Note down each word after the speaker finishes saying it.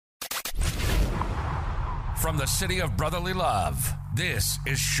From the city of brotherly love, this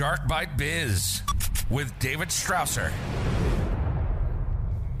is Shark Bite Biz with David Strausser.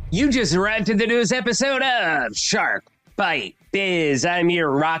 You just arrived to the newest episode of Shark Bite Biz. I'm your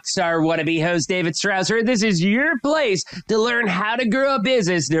rock star wannabe host, David Strausser. This is your place to learn how to grow a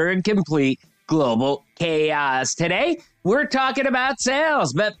business during complete global chaos. Today, we're talking about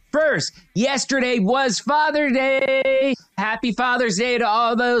sales. But first, yesterday was Father's Day. Happy Father's Day to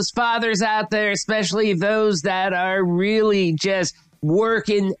all those fathers out there, especially those that are really just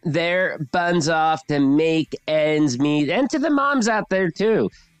working their buns off to make ends meet, and to the moms out there too.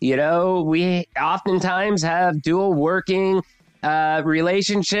 You know, we oftentimes have dual working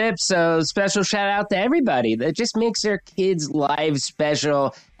relationships, so special shout out to everybody that just makes their kids' lives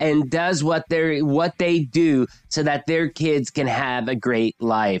special and does what they do so that their kids can have a great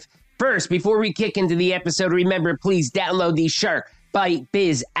life. First, before we kick into the episode, remember, please download the Shark Bite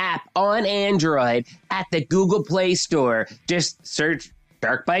Biz app on Android at the Google Play Store. Just search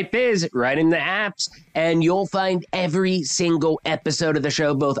Shark Bite Biz right in the apps, and you'll find every single episode of the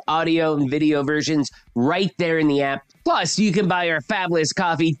show, both audio and video versions, right there in the app. Plus, you can buy our fabulous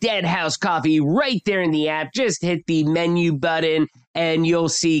coffee, Dead House Coffee, right there in the app. Just hit the menu button, and you'll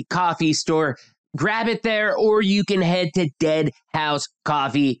see Coffee Store. Grab it there, or you can head to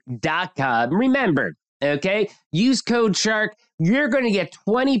deadhousecoffee.com. Remember, okay, use code SHARK. You're going to get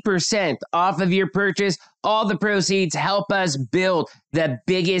 20% off of your purchase. All the proceeds help us build the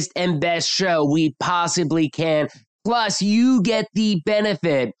biggest and best show we possibly can. Plus, you get the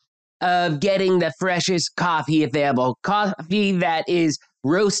benefit of getting the freshest coffee available. Coffee that is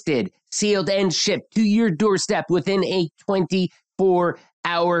roasted, sealed, and shipped to your doorstep within a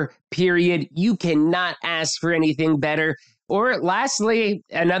 24-hour period. You cannot ask for anything better. Or lastly,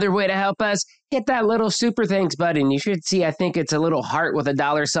 another way to help us, hit that little super thanks button. You should see, I think it's a little heart with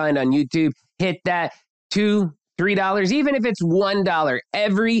a $sign on YouTube. Hit that $2, $3, even if it's $1.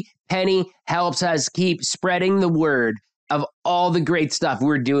 Every penny helps us keep spreading the word of all the great stuff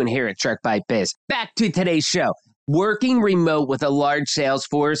we're doing here at Shark Bite Biz. Back to today's show. Working remote with a large sales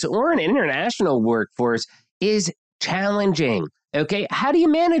force or an international workforce is challenging. Okay, how do you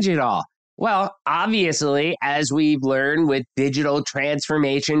manage it all? Well, obviously, as we've learned with digital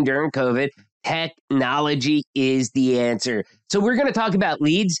transformation during COVID, technology is the answer. So we're going to talk about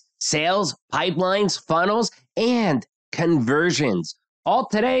leads, sales, pipelines, funnels, and conversions. All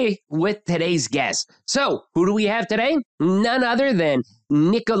today with today's guest. So who do we have today? None other than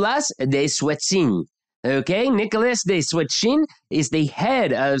Nicolas de Swetschin. Okay, Nicolas de Swetschin is the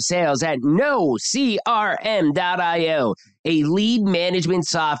head of sales at CRM.io, a lead management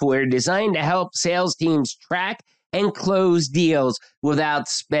software designed to help sales teams track and close deals without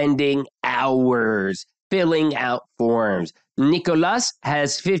spending hours filling out forms. Nicolas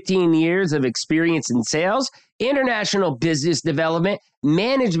has 15 years of experience in sales, international business development,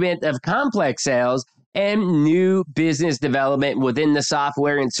 management of complex sales, and new business development within the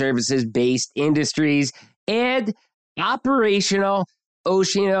software and services-based industries, and operational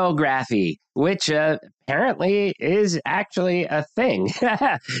oceanography, which apparently is actually a thing.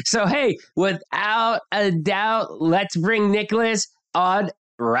 So, hey, without a doubt, let's bring Nicolas on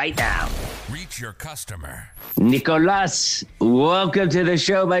right now. Reach your customer. Nicolas, welcome to the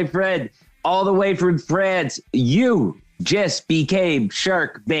show, my friend. All the way from France, you just became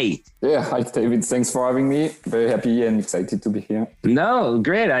Shark Bait. Yeah, hi David. Thanks for having me. Very happy and excited to be here. No,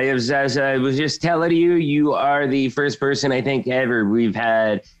 great. As I was just telling you, you are the first person I think ever we've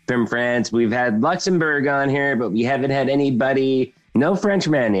had from France. We've had Luxembourg on here, but we haven't had anybody, no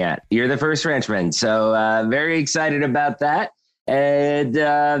Frenchman yet. You're the first Frenchman. So very excited about that. And,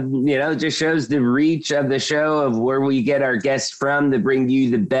 it just shows the reach of the show of where we get our guests from to bring you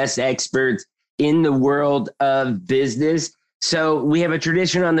the best experts in the world of business. So we have a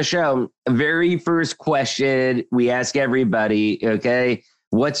tradition on the show. Very first question we ask everybody, okay?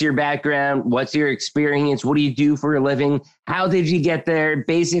 What's your background? What's your experience? What do you do for a living? How did you get there?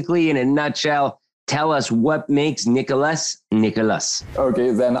 Basically, in a nutshell, tell us what makes Nicolas Nicolas. Okay,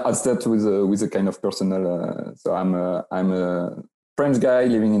 then I'll start with a kind of personal. So I'm a French guy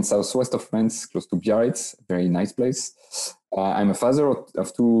living in southwest of France, close to Biarritz, very nice place. I'm a father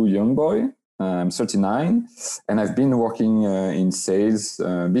of two young boys. I'm 39, and I've been working in sales,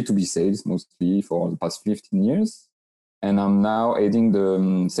 B2B sales mostly for the past 15 years. And I'm now heading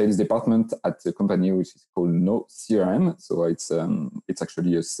the sales department at a company which is called No CRM. So it's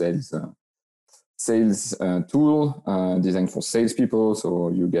actually a sales tool designed for salespeople.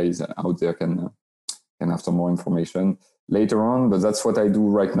 So you guys out there can have some more information. later on, but that's what I do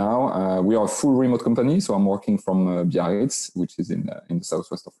right now. We are a full remote company, so I'm working from Biarritz, which is in the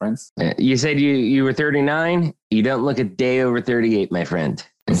southwest of France. You said you were 39. You don't look a day over 38, my friend.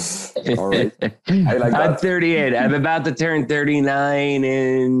 All right. I like that. I'm 38. I'm about to turn 39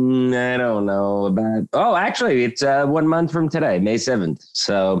 in, I don't know, actually, it's 1 month from today, May 7th.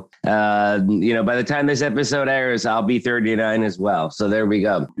 So, by the time this episode airs, I'll be 39 as well. So there we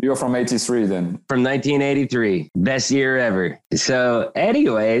go. You're from 83 then. From 1983. Best year ever. So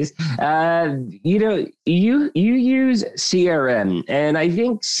anyways, you use CRM, and I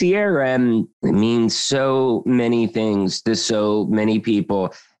think CRM means so many things to so many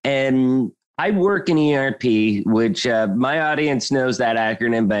people. And I work in ERP, which my audience knows that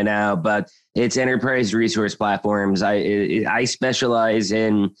acronym by now, but it's Enterprise Resource Platforms. I specialize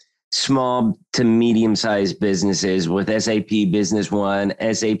in small to medium-sized businesses with SAP Business One,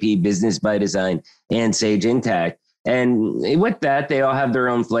 SAP Business by Design, and Sage Intacct. And with that, they all have their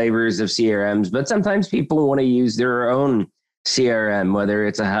own flavors of CRMs, but sometimes people want to use their own CRM, whether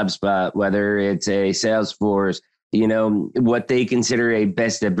it's a HubSpot, whether it's a Salesforce, what they consider a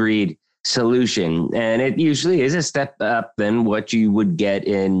best of breed solution. And it usually is a step up than what you would get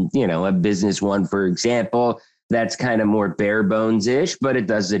in, a Business One, for example. That's kind of more bare bones-ish, but it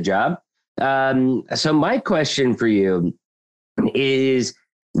does the job. So my question for you is,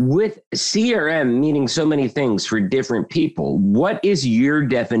 with CRM meaning so many things for different people, what is your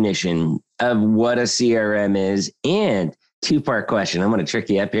definition of what a CRM is? And two-part question, I'm going to trick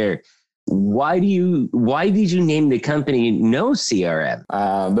you up here. Why did you name the company No CRM?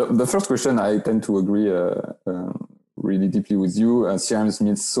 The first question, I tend to agree really deeply with you. CRM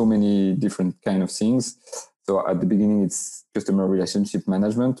means so many different kind of things. So at the beginning, it's customer relationship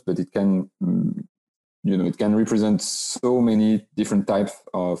management, but it can, it can represent so many different types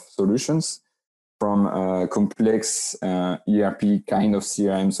of solutions, from complex ERP kind of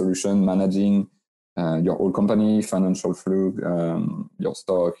CRM solution, managing your whole company, financial flow, your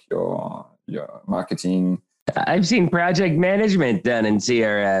stock, your marketing. I've seen project management done in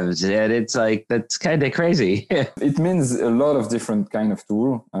CRMs, and it's like, that's kind of crazy. It means a lot of different kind of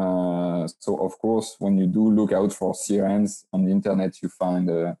tool. So of course, when you do look out for CRMs on the internet, you find,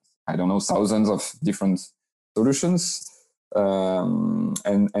 thousands of different solutions.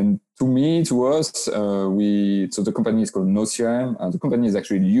 And to us, so the company is called No CRM. The company is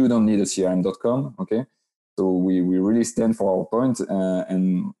actually You Don't Need a CRM.com. Okay. So we really stand for our point.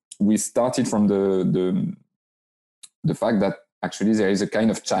 And we started from the fact that actually there is a kind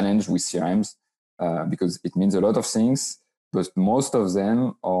of challenge with CRMs, because it means a lot of things, but most of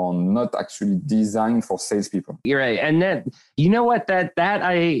them are not actually designed for salespeople. You're right. And that,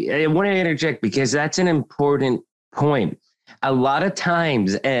 I want to interject, because that's an important point. A lot of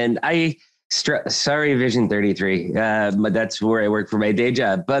times, and sorry, Vision 33, but that's where I work for my day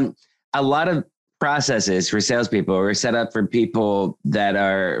job. But a lot of processes for salespeople are set up for people that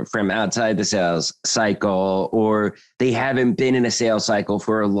are from outside the sales cycle, or they haven't been in a sales cycle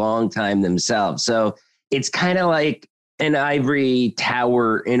for a long time themselves. So it's kind of like an ivory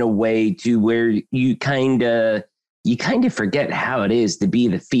tower in a way, to where you kind of forget how it is to be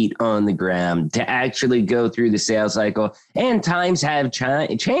the feet on the ground, to actually go through the sales cycle. And times have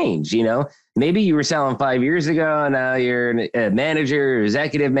changed, Maybe you were selling 5 years ago, and now you're a manager, or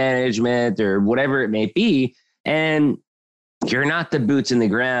executive management, or whatever it may be, and you're not the boots in the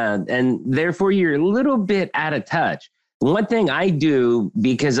ground, and therefore you're a little bit out of touch. One thing I do,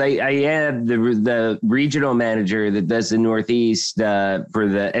 because I am the regional manager that does the Northeast for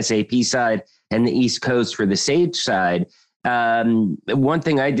the SAP side, and the East Coast for the Sage side. One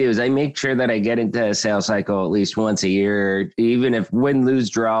thing I do is I make sure that I get into a sales cycle at least once a year, even if win, lose,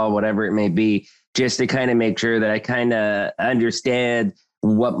 draw, whatever it may be, just to kind of make sure that I kind of understand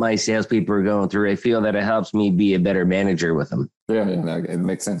what my salespeople are going through. I feel that it helps me be a better manager with them. Yeah, it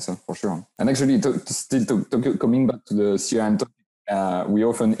makes sense, for sure. And actually, coming back to the CRM topic, we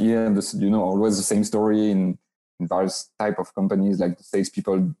often hear this, always the same story in various type of companies, like the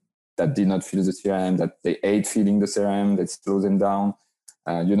salespeople that did not feel the CRM, that they hate feeling the CRM, that slows them down.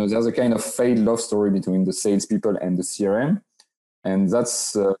 There's a kind of failed love story between the salespeople and the CRM, and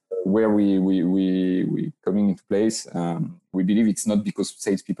that's where we coming into place. We believe it's not because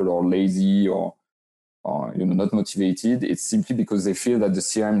salespeople are lazy or not motivated. It's simply because they feel that the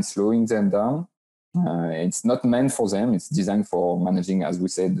CRM is slowing them down. It's not meant for them. It's designed for managing, as we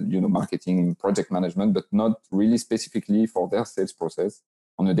said, marketing, project management, but not really specifically for their sales process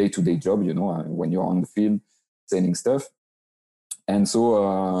on a day-to-day job, when you're on the field selling stuff. And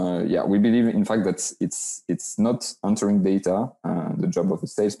so, we believe, in fact, that it's not entering data, the job of the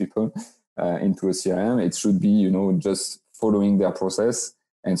salespeople, into a CRM. It should be, just following their process.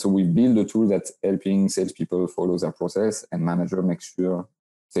 And so we build a tool that's helping salespeople follow their process and manager make sure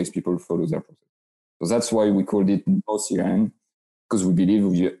salespeople follow their process. So that's why we called it no CRM, because we believe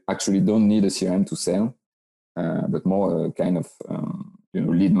we actually don't need a CRM to sell, but more a kind of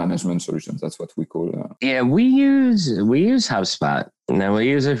lead management solutions. That's what we call. Yeah, we use HubSpot. Now we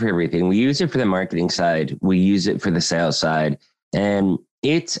use it for everything. We use it for the marketing side. We use it for the sales side, and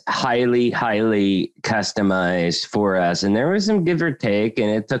it's highly, highly customized for us. And there was some give or take,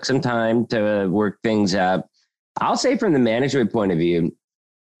 and it took some time to work things out. I'll say from the management point of view,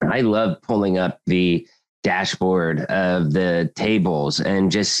 I love pulling up the dashboard of the tables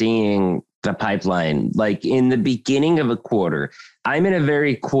and just seeing the pipeline. Like in the beginning of a quarter, I'm in a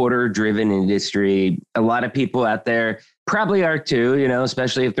very quarter-driven industry. A lot of people out there probably are too,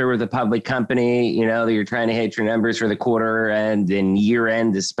 especially if they're with a public company, that you're trying to hit your numbers for the quarter and then year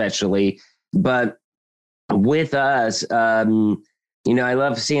end especially. But with us, I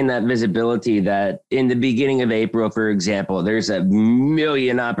love seeing that visibility that in the beginning of April, for example, there's a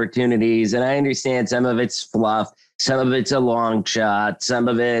million opportunities. And I understand some of it's fluff, some of it's a long shot, some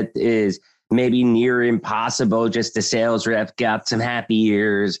of it is maybe near impossible, just the sales rep got some happy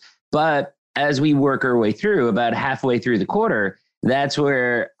years. But as we work our way through, about halfway through the quarter, that's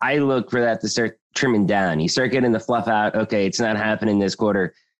where I look for that to start trimming down. You start getting the fluff out. Okay, it's not happening this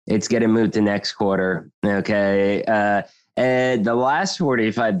quarter. It's getting moved to next quarter. Okay. And the last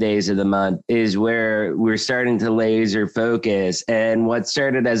 45 days of the month is where we're starting to laser focus. And what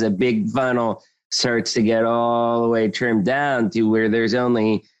started as a big funnel starts to get all the way trimmed down to where there's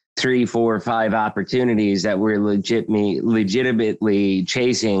only 3, 4, 5 opportunities that we're legitimately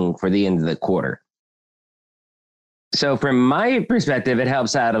chasing for the end of the quarter. So from my perspective, it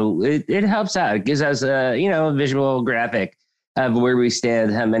helps out. It helps out. It gives us a visual graphic of where we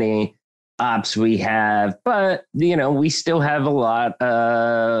stand, how many ops we have, but we still have a lot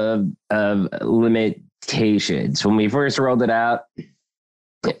of limitations. When we first rolled it out,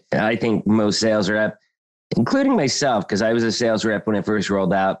 I think most sales rep, including myself, because I was a sales rep when it first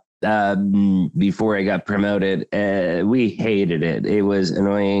rolled out before I got promoted, we hated it. It was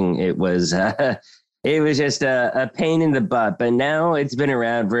annoying. It was just a pain in the butt. But now it's been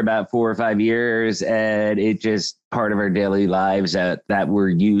around for about 4 or 5 years, and it's just part of our daily lives that we're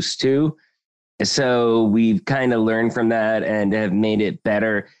used to. So we've kind of learned from that and have made it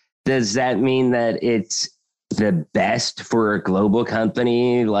better. Does that mean that it's the best for a global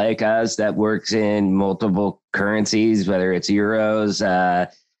company like us that works in multiple currencies, whether it's euros,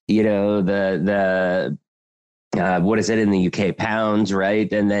 what is it in the UK, pounds,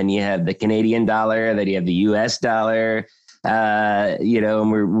 right? And then you have the Canadian dollar, then you have the US dollar, and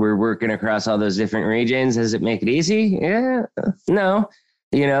we're working across all those different regions. Does it make it easy? Yeah, no.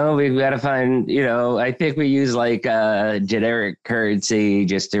 We've got to find, I think we use like a generic currency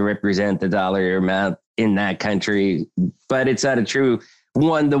just to represent the dollar amount in that country, but it's not a true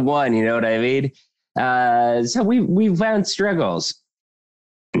one-to-one, you know what I mean? So we found struggles.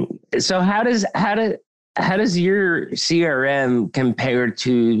 So how does your CRM compare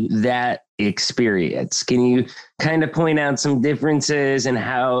to that experience? Can you kind of point out some differences and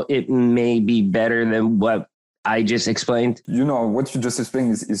how it may be better than what I just explained? What you just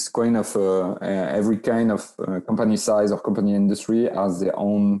explained is kind of every kind of company size or company industry has their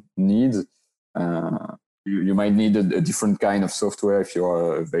own needs. You might need a different kind of software if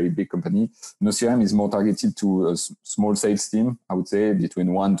you're a very big company. CRM is more targeted to a small sales team, I would say,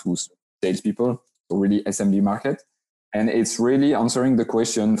 between 1 to 2 salespeople, so really SMB market. And it's really answering the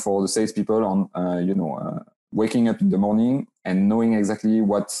question for the salespeople on, waking up in the morning and knowing exactly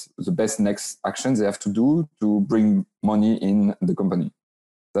what the best next actions they have to do to bring money in the company.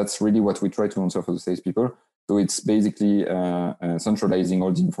 That's really what we try to answer for the salespeople. So it's basically centralizing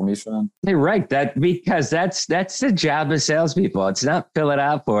all the information. You're right. Because that's the job of salespeople. It's not filling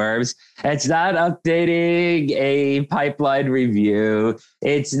out forms. It's not updating a pipeline review.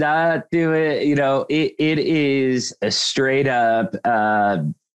 It's not doing, it is a straight up,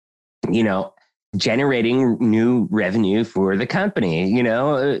 generating new revenue for the company.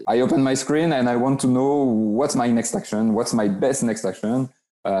 I open my screen and I want to know what's my next action, what's my best next action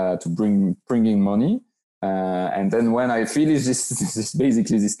to bring in money. And then when I finish this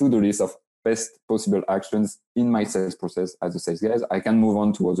basically this to-do list of best possible actions in my sales process as a sales guy, I can move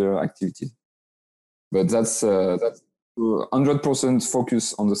on to other activities. But that's 100%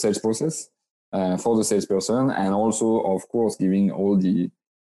 focus on the sales process for the salesperson, and also, of course, giving all the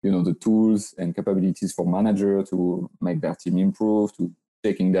the tools and capabilities for manager to make their team improve, to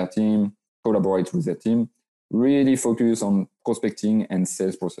taking their team, collaborate with their team, really focus on prospecting and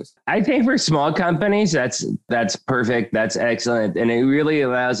sales process. I think for small companies, that's perfect. That's excellent. And it really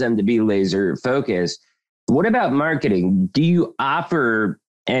allows them to be laser focused. What about marketing? Do you offer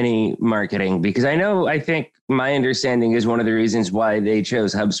any marketing? Because I think my understanding is one of the reasons why they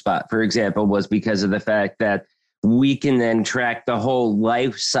chose HubSpot, for example, was because of the fact that we can then track the whole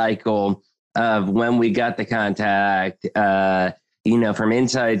life cycle of when we got the contact, from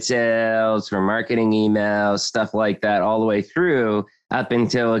inside sales, from marketing emails, stuff like that, all the way through up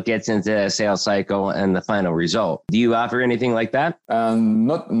until it gets into a sales cycle and the final result. Do you offer anything like that?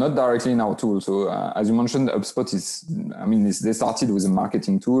 Not directly in our tool. So as you mentioned, HubSpot they started with a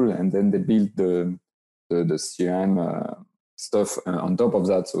marketing tool and then they built the CRM stuff on top of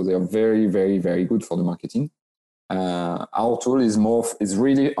that. So they are very, very, very good for the marketing. Our tool is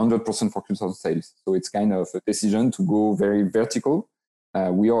really 100% focused on sales. So it's kind of a decision to go very vertical.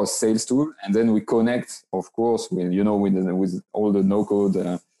 We are a sales tool, and then we connect, of course, with all the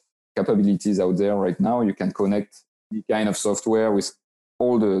no-code capabilities out there right now. You can connect the kind of software with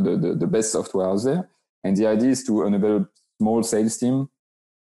all the best software out there. And the idea is to enable small sales team,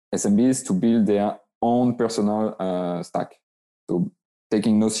 SMBs, to build their own personal stack. So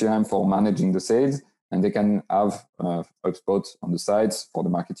taking no CRM for managing the sales, and they can have HubSpot on the sides for the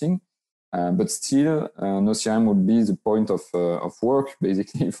marketing. But still, no CRM would be the point of work,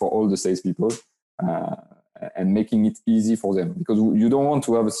 basically, for all the salespeople, and making it easy for them. Because you don't want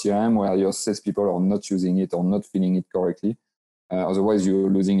to have a CRM where your salespeople are not using it or not filling it correctly. Otherwise, you're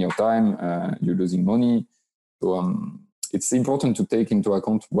losing your time, you're losing money. So it's important to take into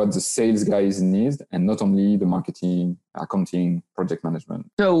account what the sales guys need, and not only the marketing, accounting, project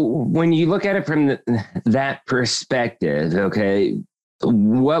management. So when you look at it from that perspective, okay,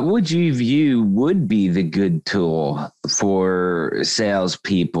 what would you view would be the good tool for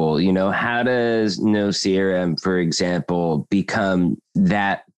salespeople? How does no CRM, for example, become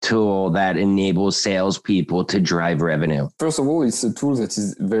that tool that enables salespeople to drive revenue? First of all, it's a tool that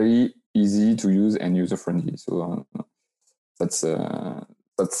is very easy to use and user friendly. So that's the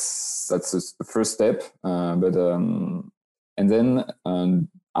first step. And then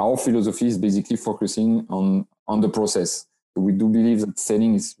our philosophy is basically focusing on the process. We do believe that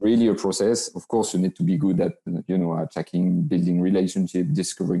selling is really a process. Of course, you need to be good at tracking, building relationships,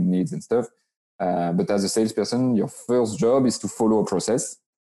 discovering needs and stuff. But as a salesperson, your first job is to follow a process.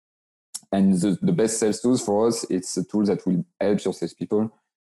 And the best sales tools for us, it's a tool that will help your salespeople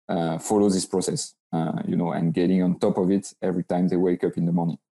follow this process, and getting on top of it every time they wake up in the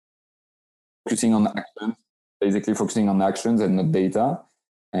morning. Focusing on actions and not data.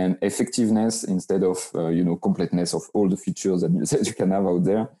 And effectiveness instead of completeness of all the features that you can have out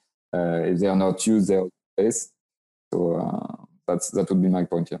there. If they are not used, they are placed. So that would be my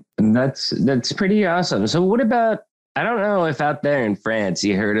point here. That's pretty awesome. So what about, I don't know if out there in France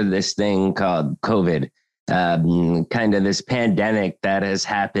you heard of this thing called COVID, kind of this pandemic that has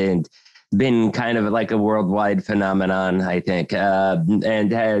happened, been kind of like a worldwide phenomenon, I think,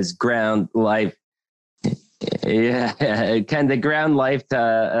 and has ground life. Yeah, kind of ground life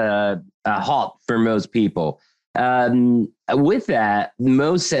to a halt for most people. With that,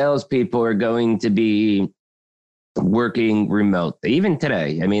 most salespeople are going to be working remote. Even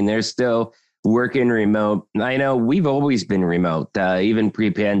today, they're still working remote. I know we've always been remote, even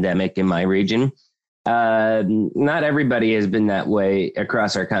pre-pandemic in my region. Not everybody has been that way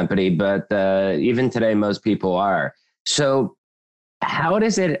across our company, but even today, most people are. So how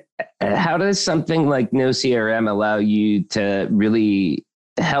does something like no CRM allow you to really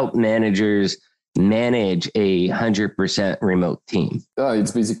help managers manage 100% remote team? It's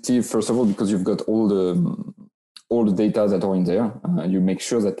basically, first of all, because you've got all the data that are in there. You make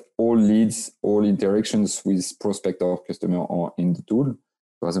sure that all leads, all interactions with prospect or customer are in the tool.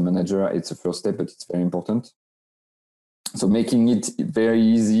 So as a manager, it's a first step, but it's very important. So making it very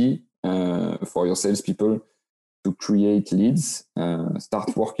easy for your salespeople to create leads,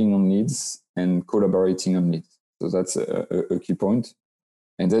 start working on leads, and collaborating on leads. So that's a key point.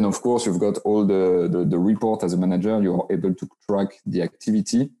 And then, of course, you've got all the report as a manager. You're able to track the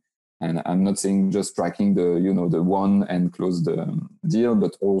activity. And I'm not saying just tracking the one and close the deal,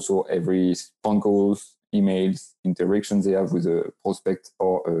 but also every phone calls, emails, interactions they have with a prospect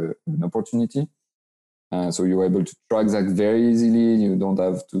or an opportunity. So you're able to track that very easily. You don't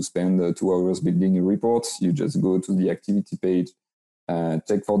have to spend 2 hours building a report. You just go to the activity page,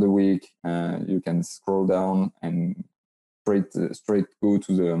 check for the week. You can scroll down and straight go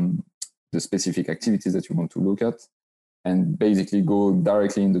to the specific activities that you want to look at, and basically go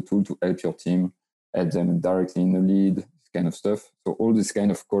directly in the tool to help your team, help them directly in the lead, this kind of stuff. So all this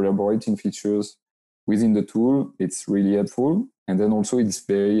kind of collaborating features within the tool, it's really helpful. And then also it's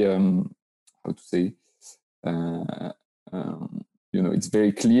very, how to say, it's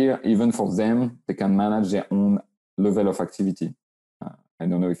very clear, even for them, they can manage their own level of activity. I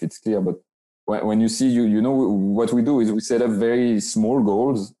don't know if it's clear, but when you see, what we do is we set up very small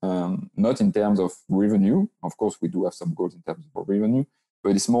goals, not in terms of revenue. Of course, we do have some goals in terms of revenue,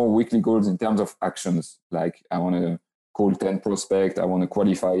 but it's more weekly goals in terms of actions. Like I want to call 10 prospects, I want to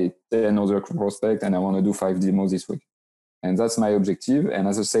qualify 10 other prospects, and I want to do 5 demos this week. And that's my objective. And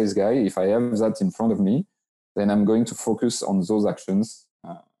as a sales guy, if I have that in front of me, then I'm going to focus on those actions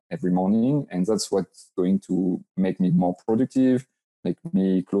every morning. And that's what's going to make me more productive, make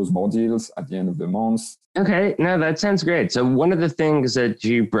me close more deals at the end of the month. Okay, no, that sounds great. So one of the things that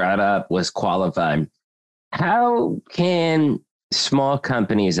you brought up was qualifying. How can small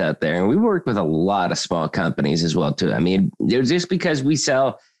companies out there, and we work with a lot of small companies as well too. I mean, just because we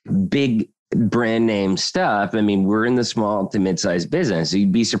sell big brand name stuff, I mean, we're in the small to mid-sized business. So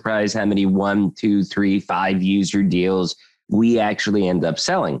you'd be surprised how many 1, 2, 3, 5 user deals we actually end up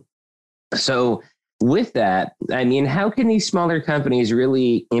selling. So with that, I mean, how can these smaller companies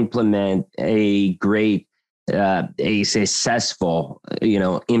really implement a great, a successful,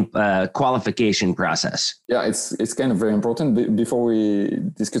 qualification process? Yeah, it's kind of very important. Before we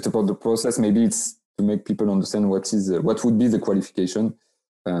discuss about the process, maybe it's to make people understand what would be the qualification.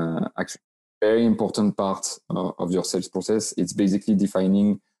 Actually, very important part of your sales process. It's basically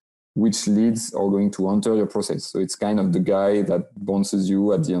defining which leads are going to enter your process. So it's kind of the guy that bounces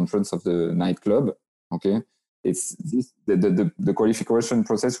you at the entrance of the nightclub. Okay, it's this, the qualification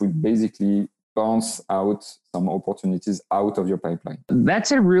process will basically bounce out some opportunities out of your pipeline.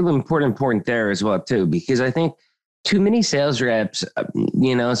 That's a real important point there as well too, because I think too many sales reps,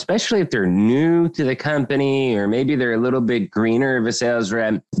 especially if they're new to the company or maybe they're a little bit greener of a sales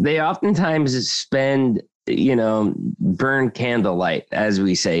rep, they oftentimes spend, burn candlelight, as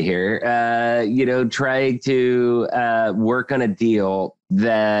we say here, try to work on a deal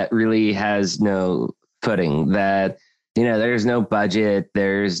that really has no footing, that, there's no budget,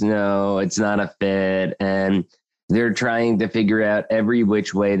 it's not a fit. And they're trying to figure out every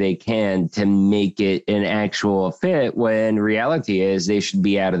which way they can to make it an actual fit, when reality is they should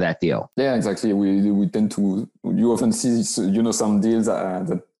be out of that deal. Yeah, exactly. We tend to, you often see, some deals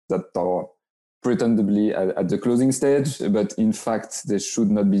that are pretendably at the closing stage, but in fact, they should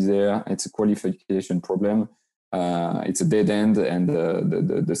not be there. It's a qualification problem. It's a dead end, and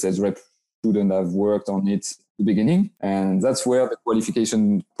the sales rep shouldn't have worked on it at the beginning. And that's where the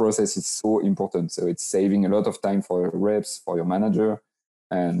qualification process is so important. So it's saving a lot of time for your reps, for your manager,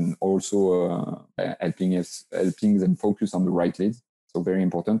 and also helping them focus on the right leads. So very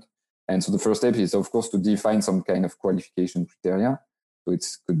important. And so the first step is, of course, to define some kind of qualification criteria. So it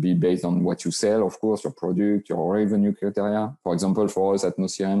could be based on what you sell, of course, your product, your revenue criteria. For example, for us at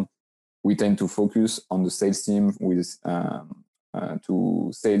NoCRM, we tend to focus on the sales team with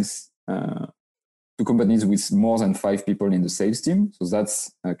to companies with more than 5 people in the sales team. So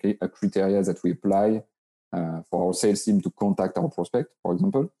that's a criteria that we apply for our sales team to contact our prospect, for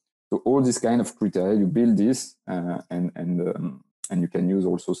example. So all this kind of criteria, you build this, and you can use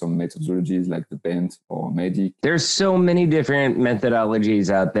also some methodologies like the BANT or MEDIC. There's so many different methodologies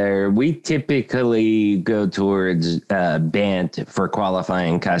out there. We typically go towards BANT for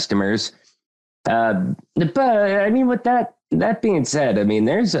qualifying customers. But I mean, with that being said, I mean,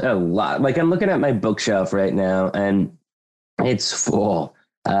 there's a lot. Like, I'm looking at my bookshelf right now, and it's full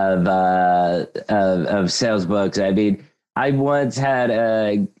of sales books. I mean, I once had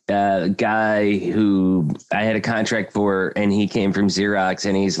a guy who I had a contract for, and he came from Xerox,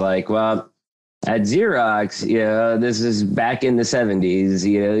 and he's like, well, at Xerox, this is back in the 70s,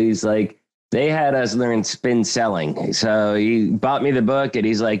 he's like, they had us learn spin selling. So he bought me the book, and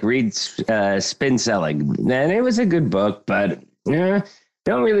he's like, read spin selling. And it was a good book, but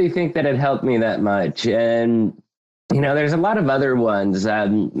don't really think that it helped me that much. And, there's a lot of other ones.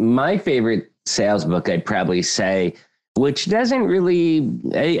 My favorite sales book, I'd probably say, which doesn't really,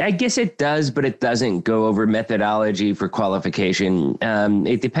 I guess it does, but it doesn't go over methodology for qualification.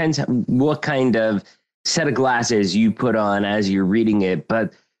 It depends what kind of set of glasses you put on as you're reading it.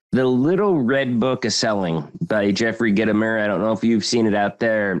 But The Little Red Book of Selling by Jeffrey Gitomer, I don't know if you've seen it out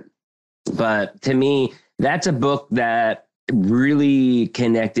there, but to me, that's a book that really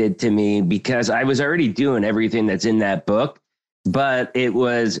connected to me because I was already doing everything that's in that book, but it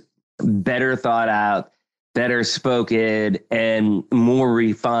was better thought out, better spoken, and more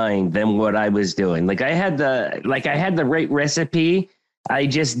refined than what I was doing. I had the right recipe. I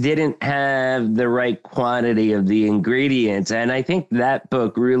just didn't have the right quantity of the ingredients. And I think that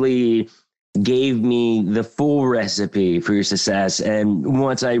book really gave me the full recipe for success. And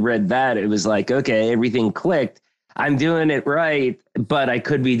once I read that, it was like, okay, everything clicked. I'm doing it right, but I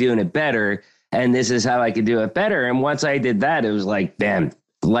could be doing it better. And this is how I could do it better. And once I did that, it was like, bam,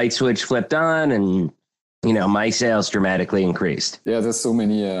 light switch flipped on, and my sales dramatically increased. Yeah, there's so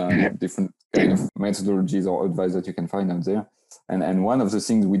many different kind of methodologies or advice that you can find out there. And one of the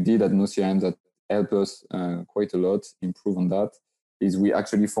things we did at NoCRM that helped us quite a lot improve on that is we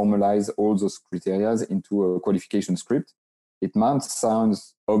actually formalize all those criteria into a qualification script. It might sound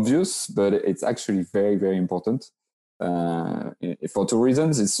obvious, but it's actually very, very important for two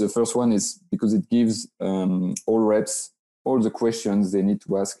reasons. The first one is because it gives all reps all the questions they need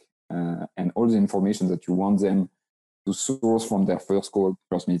to ask and all the information that you want them to source from their first call,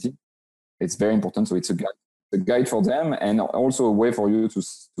 first meeting. It's very important. So it's a guide for them, and also a way for you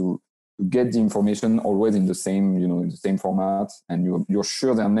to get the information always in the same, in the same format, and you're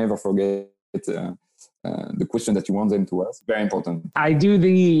sure they'll never forget the question that you want them to ask. Very important. I do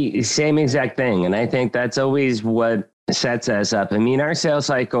the same exact thing, and I think that's always what sets us up. I mean, our sales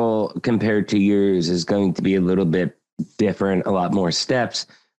cycle compared to yours is going to be a little bit different, a lot more steps,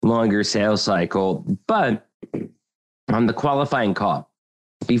 longer sales cycle, but on the qualifying call,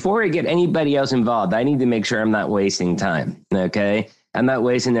 before I get anybody else involved, I need to make sure I'm not wasting time. Okay. I'm not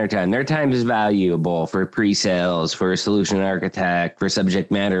wasting their time. Their time is valuable for pre-sales, for a solution architect, for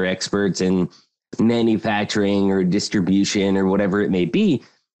subject matter experts in manufacturing or distribution or whatever it may be.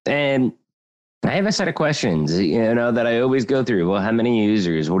 And I have a set of questions, that I always go through. Well, how many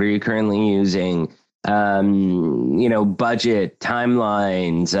users? What are you currently using? Budget,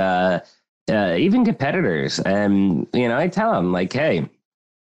 timelines, even competitors. And, I tell them like, hey,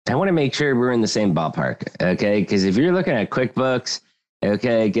 I want to make sure we're in the same ballpark. Okay. Because if you're looking at QuickBooks,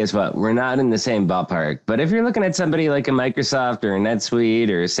 okay, guess what? We're not in the same ballpark. But if you're looking at somebody like a Microsoft or a NetSuite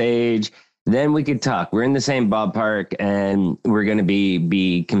or a Sage, then we could talk. We're in the same ballpark, and we're going to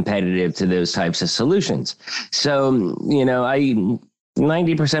be competitive to those types of solutions. So,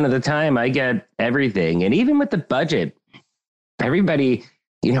 90% of the time I get everything. And even with the budget, everybody,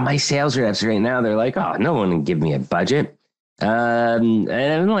 my sales reps right now, they're like, oh, no one can give me a budget. And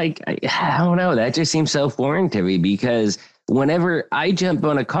I'm like, I don't know. That just seems so foreign to me, because whenever I jump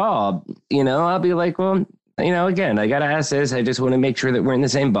on a call, I'll be like, well, again, I got to ask this. I just want to make sure that we're in the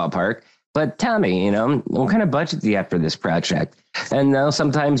same ballpark. But tell me, what kind of budget do you have for this project? And they'll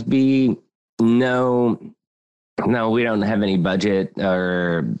sometimes be, no, we don't have any budget,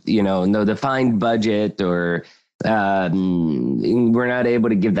 or, no defined budget, or we're not able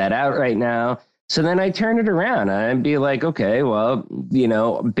to give that out right now. So then I turn it around and I'd be like, okay, well,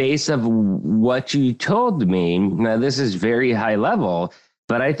 based of what you told me, now this is very high level,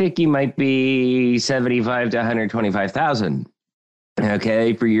 but I think you might be 75 to 125,000.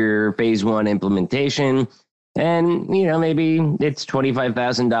 Okay, for your phase one implementation. And, maybe it's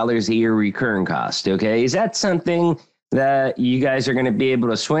 $25,000 a year recurring cost. Okay. Is that something that you guys are going to be able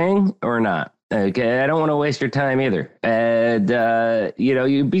to swing or not? Okay. I don't want to waste your time either. And,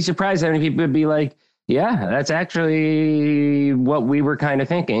 you'd be surprised how many people would be like, yeah, that's actually what we were kind of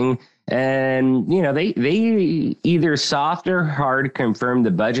thinking. And, they either soft or hard confirm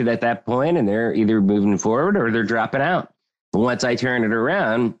the budget at that point, and they're either moving forward or they're dropping out. Once I turn it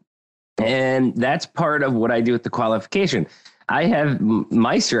around, and that's part of what I do with the qualification. I have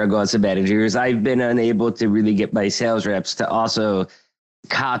my struggle as a manager is I've been unable to really get my sales reps to also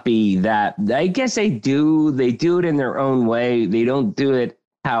copy that. I guess they do it in their own way. They don't do it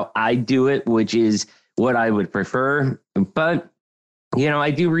how I do it, which is what I would prefer. But,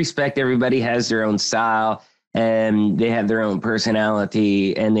 I do respect everybody has their own style, and they have their own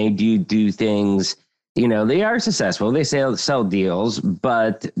personality, and they do things. They are successful. They sell deals,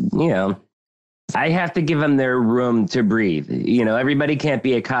 but, I have to give them their room to breathe. Everybody can't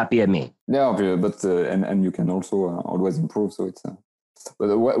be a copy of me. Yeah, but and you can also always improve. So it's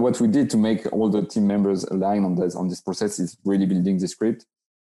but what we did to make all the team members align on this process is really building the script,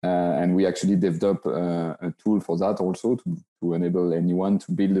 and we actually developed a tool for that also to enable anyone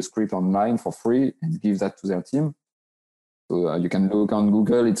to build a script online for free and give that to their team. So you can look on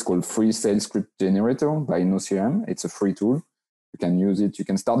Google. It's called Free Sales Script Generator by NoCRM. It's a free tool. You can use it. You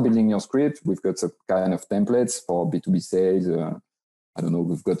can start building your script. We've got some kind of templates for B2B sales. I don't know.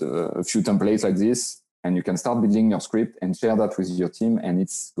 We've got a few templates like this, and you can start building your script and share that with your team. And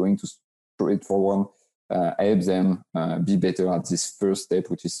it's going to straightforward help them be better at this first step,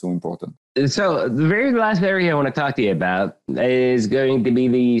 which is so important. So the very last area I want to talk to you about is going to be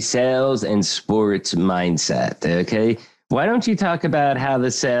the sales and sports mindset. Okay. Why don't you talk about how the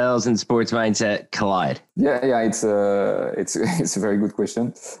sales and sports mindset collide? Yeah, it's it's a very good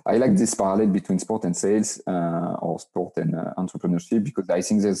question. I like this parallel between sport and sales, or sport and entrepreneurship, because I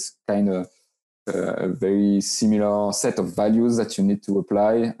think there's kind of a very similar set of values that you need to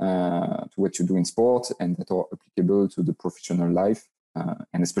apply to what you do in sport and that are applicable to the professional life,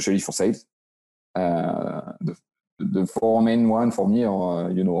 and especially for sales. The four main one for me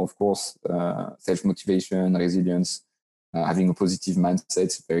are, of course, self-motivation, resilience, having a positive mindset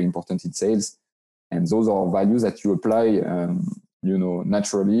is very important in sales. And those are values that you apply,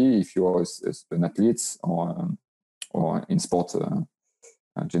 naturally if you are an athlete or in sport,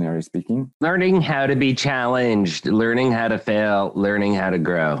 generally speaking. Learning how to be challenged, learning how to fail, learning how to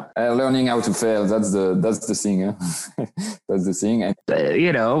grow. Learning how to fail, that's the thing. Huh? That's the thing. And,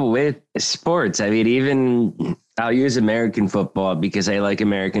 with sports, I mean, even I'll use American football because I like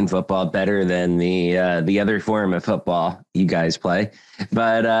American football better than the other form of football you guys play.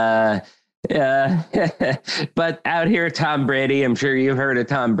 But yeah, but out here, Tom Brady, I'm sure you've heard of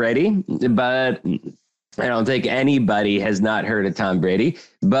Tom Brady, but I don't think anybody has not heard of Tom Brady.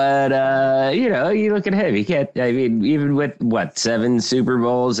 But, you look at him, he can't, I mean, even with 7 Super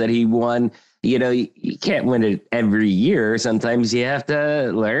Bowls that he won, you can't win it every year. Sometimes you have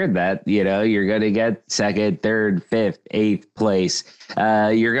to learn that, you're going to get 2nd, 3rd, 5th, 8th place.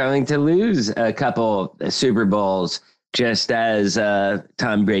 You're going to lose a couple Super Bowls, just as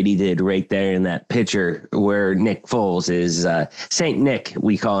Tom Brady did right there in that picture where Nick Foles is, Saint Nick,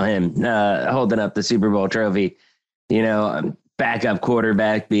 we call him, holding up the Super Bowl trophy, backup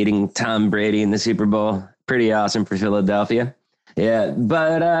quarterback beating Tom Brady in the Super Bowl. Pretty awesome for Philadelphia. Yeah,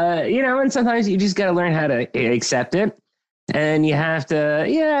 but, and sometimes you just got to learn how to accept it. And you have to,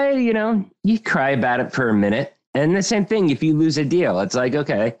 you cry about it for a minute. And the same thing, if you lose a deal, it's like,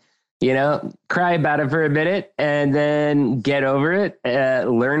 okay, cry about it for a minute and then get over it,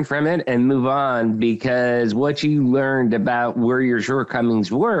 learn from it and move on, because what you learned about where your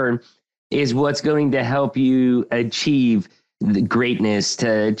shortcomings were is what's going to help you achieve the greatness,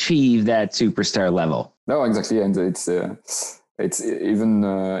 to achieve that superstar level. No, exactly. And it's even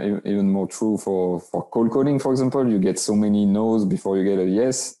more true for cold calling, for example. You get so many no's before you get a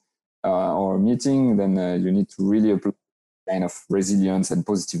yes, or a meeting. Then you need to really apply kind of resilience and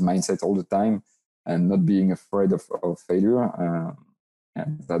positive mindset all the time, and not being afraid of failure.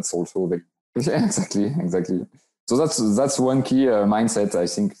 And that's also yeah, exactly. So that's one key mindset I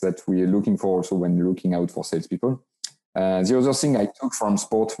think that we are looking for also when looking out for salespeople. The other thing I took from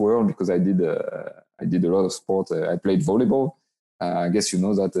sport world, because I did a lot of sport. I played volleyball. I guess you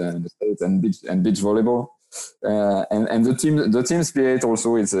know that in the States, and beach volleyball. And the team spirit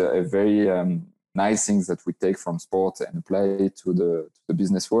also is a very nice things that we take from sport and apply to the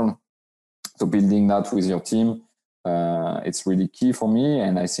business world. So building that with your team, it's really key for me,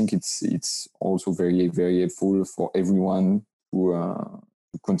 and I think it's also very, very helpful for everyone to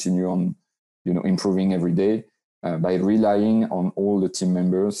continue on, improving every day by relying on all the team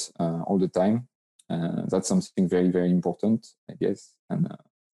members all the time. That's something very, very important, I guess, and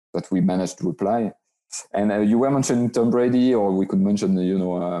that we managed to apply. And you were mentioning Tom Brady, or we could mention,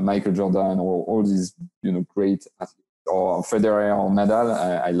 Michael Jordan, or all these, great athletes, or Federer or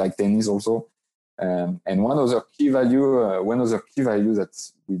Nadal. I like tennis also. And one other key value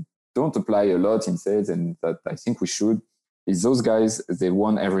that we don't apply a lot in sales, and that I think we should, is those guys, they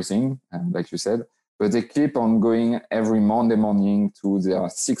won everything, like you said, but they keep on going every Monday morning to their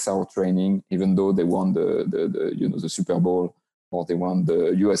 6-hour training, even though they won the Super Bowl, or they won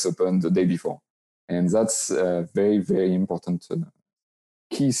the US Open the day before. And that's very, very important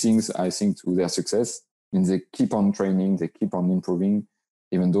key things, I think, to their success. And they keep on training, they keep on improving,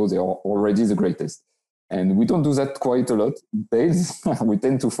 even though they are already the greatest. And we don't do that quite a lot these days. We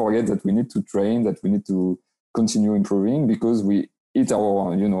tend to forget that we need to train, that we need to continue improving, because we hit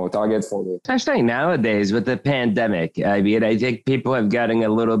our, target for the... Especially nowadays with the pandemic. I mean, I think people have gotten a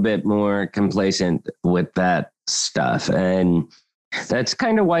little bit more complacent with that stuff. And that's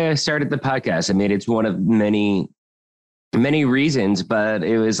kind of why I started the podcast. I mean, it's one of many reasons, but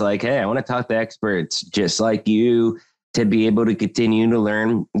it was like, hey, I want to talk to experts just like you to be able to continue to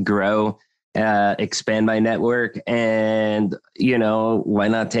learn, grow, expand my network, and, why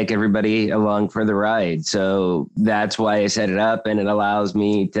not take everybody along for the ride? So that's why I set it up, and it allows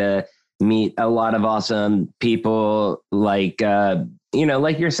me to meet a lot of awesome people like,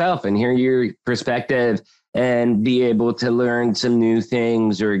 like yourself, and hear your perspective and be able to learn some new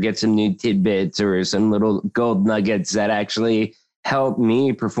things or get some new tidbits or some little gold nuggets that actually help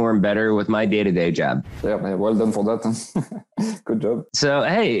me perform better with my day-to-day job. Yeah, well done for that. Good job. So,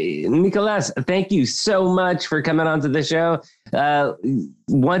 hey, Nicolas, thank you so much for coming on to the show.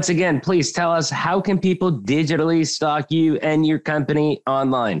 Once again, please tell us, how can people digitally stalk you and your company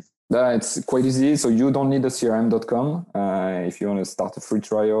online? It's quite easy. So you don't need a CRM.com. If you want to start a free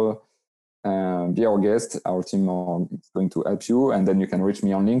trial, be our guest. Our team is going to help you. And then you can reach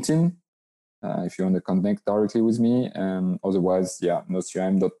me on LinkedIn if you want to connect directly with me. Otherwise,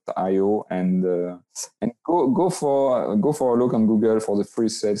 nocrm.io and go for a look on Google for the free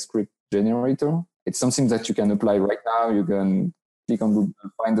sales script generator. It's something that you can apply right now. You can click on Google,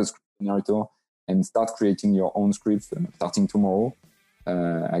 find the script generator, and start creating your own scripts starting tomorrow.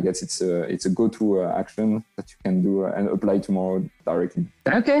 I guess it's a go-to action that you can do and apply tomorrow directly.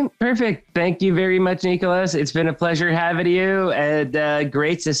 Okay, perfect. Thank you very much, Nicolas. It's been a pleasure having you, and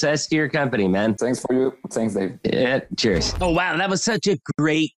great success to your company, man. Thanks for you. Thanks, Dave. Yeah, cheers. Oh, wow. That was such a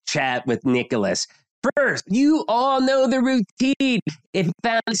great chat with Nicolas. First, you all know the routine. If you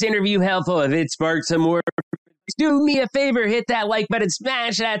found this interview helpful, if it sparked some more, do me a favor, hit that like button,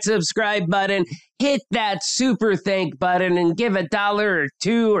 smash that subscribe button, hit that super thank button, and give $1 or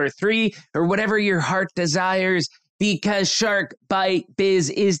 $2 or $3 or whatever your heart desires, because Shark Bite Biz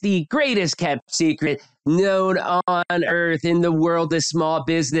is the greatest kept secret known on earth in the world of small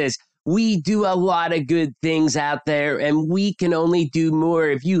business. We do a lot of good things out there, and we can only do more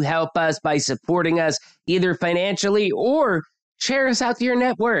if you help us by supporting us either financially or share us out to your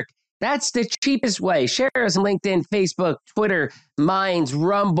network. That's the cheapest way. Share us on LinkedIn, Facebook, Twitter, Minds,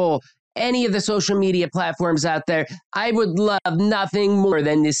 Rumble, any of the social media platforms out there. I would love nothing more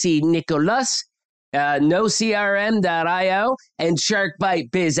than to see Nicolas, NoCRM.io, and Shark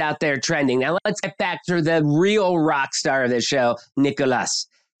Bite Biz out there trending. Now let's get back to the real rock star of the show, Nicolas.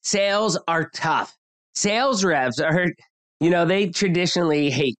 Sales are tough. Sales reps are, they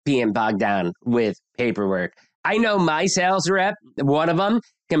traditionally hate being bogged down with paperwork. I know my sales rep, one of them,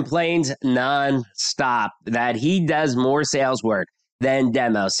 complains nonstop that he does more sales work than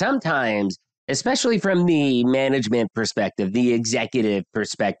demos. Sometimes, especially from the management perspective, the executive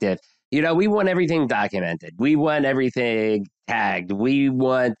perspective, we want everything documented. We want everything tagged. We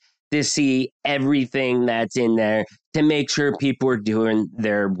want to see everything that's in there to make sure people are doing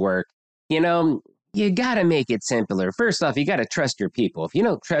their work. You got to make it simpler. First off, you got to trust your people. If you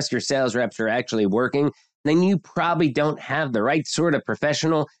don't trust your sales reps are actually working, then you probably don't have the right sort of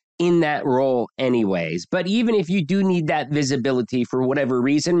professional in that role anyways. But even if you do need that visibility for whatever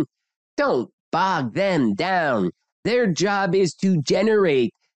reason, don't bog them down. Their job is to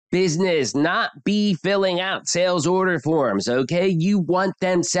generate business, not be filling out sales order forms, okay? You want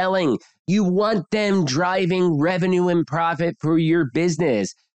them selling. You want them driving revenue and profit for your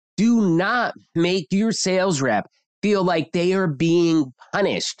business. Do not make your sales rep feel like they are being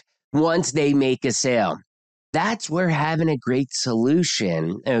punished once they make a sale. That's where having a great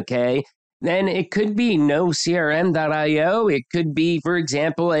solution, okay? Then it could be NoCRM.io. It could be, for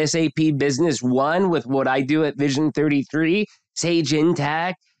example, SAP Business One with what I do at Vision 33, Sage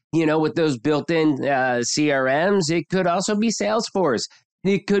Intacct, with those built-in CRMs. It could also be Salesforce.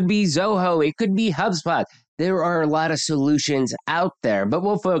 It could be Zoho. It could be HubSpot. There are a lot of solutions out there, but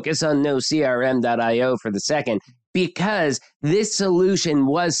we'll focus on NoCRM.io for the second, because this solution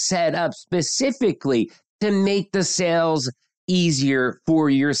was set up specifically to make the sales easier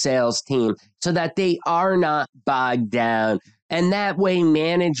for your sales team so that they are not bogged down. And that way,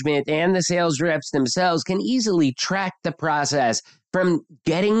 management and the sales reps themselves can easily track the process from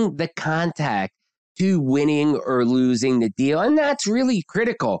getting the contact to winning or losing the deal. And that's really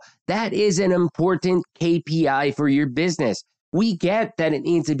critical. That is an important KPI for your business. We get that it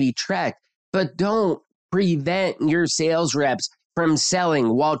needs to be tracked, but don't prevent your sales reps from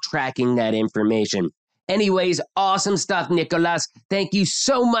selling while tracking that information. Anyways, awesome stuff, Nicolas. Thank you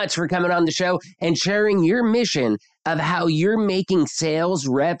so much for coming on the show and sharing your mission of how you're making sales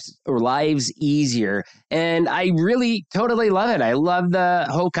reps' lives easier. And I really totally love it. I love the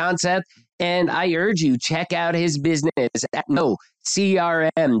whole concept. And I urge you, check out his business at NoCRM.io.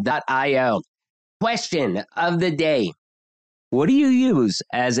 Question of the day. What do you use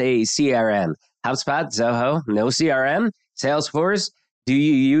as a CRM? HubSpot, Zoho, NoCRM, Salesforce? Do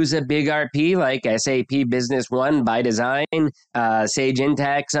you use a big RP like SAP Business One by design, Sage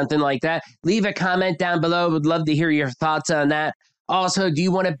Intacct, something like that? Leave a comment down below. Would love to hear your thoughts on that. Also, do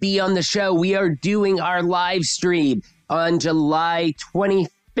you want to be on the show? We are doing our live stream on July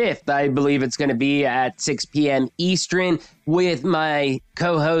 25th. I believe it's going to be at 6 p.m. Eastern with my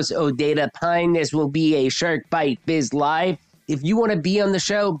co-host, Odeda Pine. This will be a Shark Bite Biz Live. If you want to be on the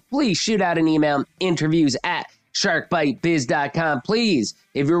show, please shoot out an email, interviews at sharkbitebiz.com. Please,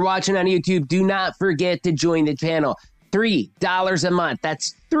 if you're watching on YouTube, do not forget to join the channel. $3 a month.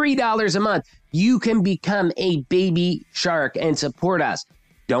 That's $3 a month. You can become a baby shark and support us.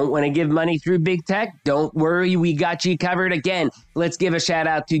 Don't want to give money through big tech? Don't worry, we got you covered. Again, let's give a shout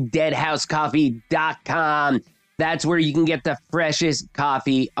out to deadhousecoffee.com. That's where you can get the freshest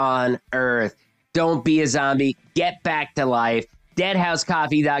coffee on earth. Don't be a zombie. Get back to life.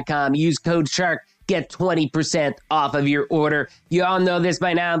 Deadhousecoffee.com. Use code SHARK. Get 20% off of your order. You all know this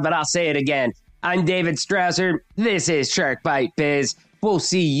by now, but I'll say it again. I'm David Strausser. This is Shark Bite Biz. We'll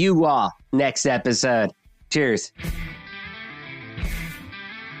see you all next episode. Cheers.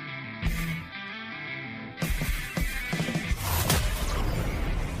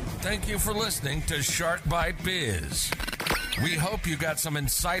 Thank you for listening to Shark Bite Biz. We hope you got some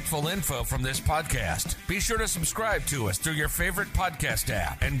insightful info from this podcast. Be sure to subscribe to us through your favorite podcast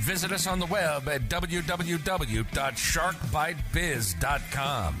app and visit us on the web at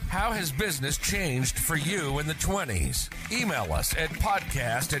www.sharkbitebiz.com. How has business changed for you in the 20s? Email us at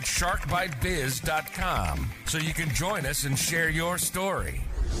podcast@sharkbitebiz.com so you can join us and share your story.